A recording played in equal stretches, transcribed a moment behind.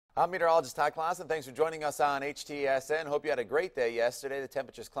I'm meteorologist Todd Clausen. Thanks for joining us on HTSN. Hope you had a great day yesterday. The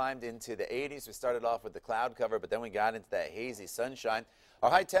temperatures climbed into the 80s. We started off with the cloud cover, but then we got into that hazy sunshine. Our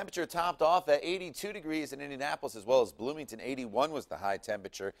high temperature topped off at 82 degrees in Indianapolis, as well as Bloomington. 81 was the high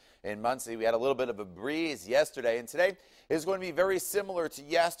temperature in Muncie. We had a little bit of a breeze yesterday, and today is going to be very similar to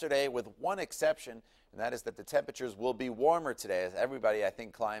yesterday with one exception, and that is that the temperatures will be warmer today as everybody, I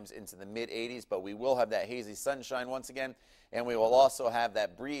think, climbs into the mid-80s, but we will have that hazy sunshine once again, and we will also have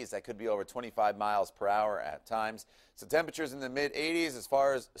that breeze that could be over 25 miles per hour at times. So temperatures in the mid-80s. As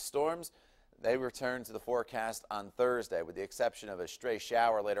far as storms, they return to the forecast on Thursday, with the exception of a stray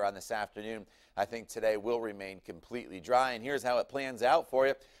shower later on this afternoon. I think today will remain completely dry, and here's how it plans out for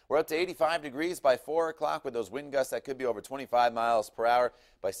you. We're up to 85 degrees by 4 o'clock with those wind gusts that could be over 25 miles per hour.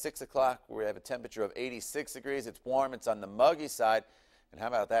 By 6 o'clock, we have a temperature of 86 degrees. It's warm. It's on the muggy side. And how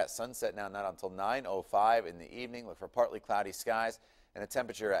about that? Sunset now not until 9:05 in the evening. Look for partly cloudy skies and a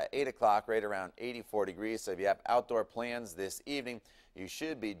temperature at 8 o'clock right around 84 degrees. So if you have outdoor plans this evening, you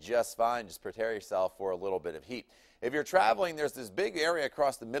should be just fine. Just prepare yourself for a little bit of heat. If you're traveling, there's this big area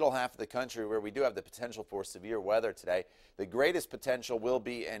across the middle half of the country where we do have the potential for severe weather today. The greatest potential will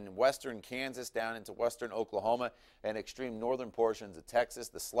be in western Kansas down into western Oklahoma and extreme northern portions of Texas.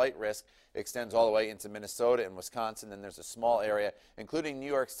 The slight risk extends all the way into Minnesota and Wisconsin. Then there's a small area, including New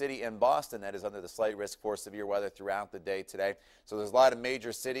York City and Boston, that is under the slight risk for severe weather throughout the day today. So there's a lot of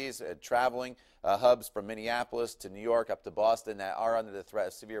major cities, traveling hubs from Minneapolis to New York up to Boston that are under the threat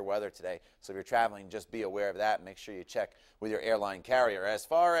of severe weather today. So if you're traveling, just be aware of that. Make sure you check with your airline carrier. As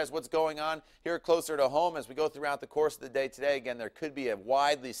far as what's going on here closer to home as we go throughout the course of the day today, again, there could be a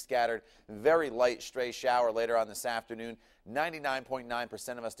widely scattered, very light stray shower later on this afternoon.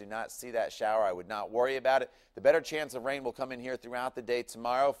 99.9% of us do not see that shower. I would not worry about it. The better chance of rain will come in here throughout the day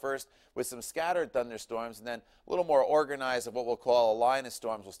tomorrow, first with some scattered thunderstorms, and then a little more organized of what we'll call a line of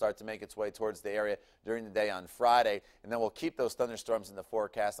storms will start to make its way towards the area during the day on Friday, and then we'll keep those thunderstorms in the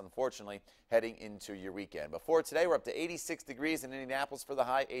forecast, unfortunately, heading into your weekend. Before today, we're up to 86 degrees in Indianapolis for the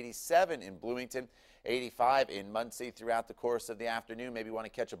high, 87 in Bloomington, 85 in Muncie throughout the course of the afternoon. Maybe you want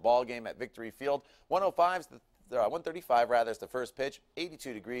to catch a ball game at Victory Field. 135 rather is the first pitch,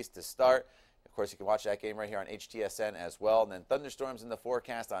 82 degrees to start. Of course, you can watch that game right here on HTSN as well. And then thunderstorms in the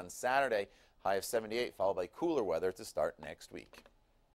forecast on Saturday, high of 78, followed by cooler weather to start next week.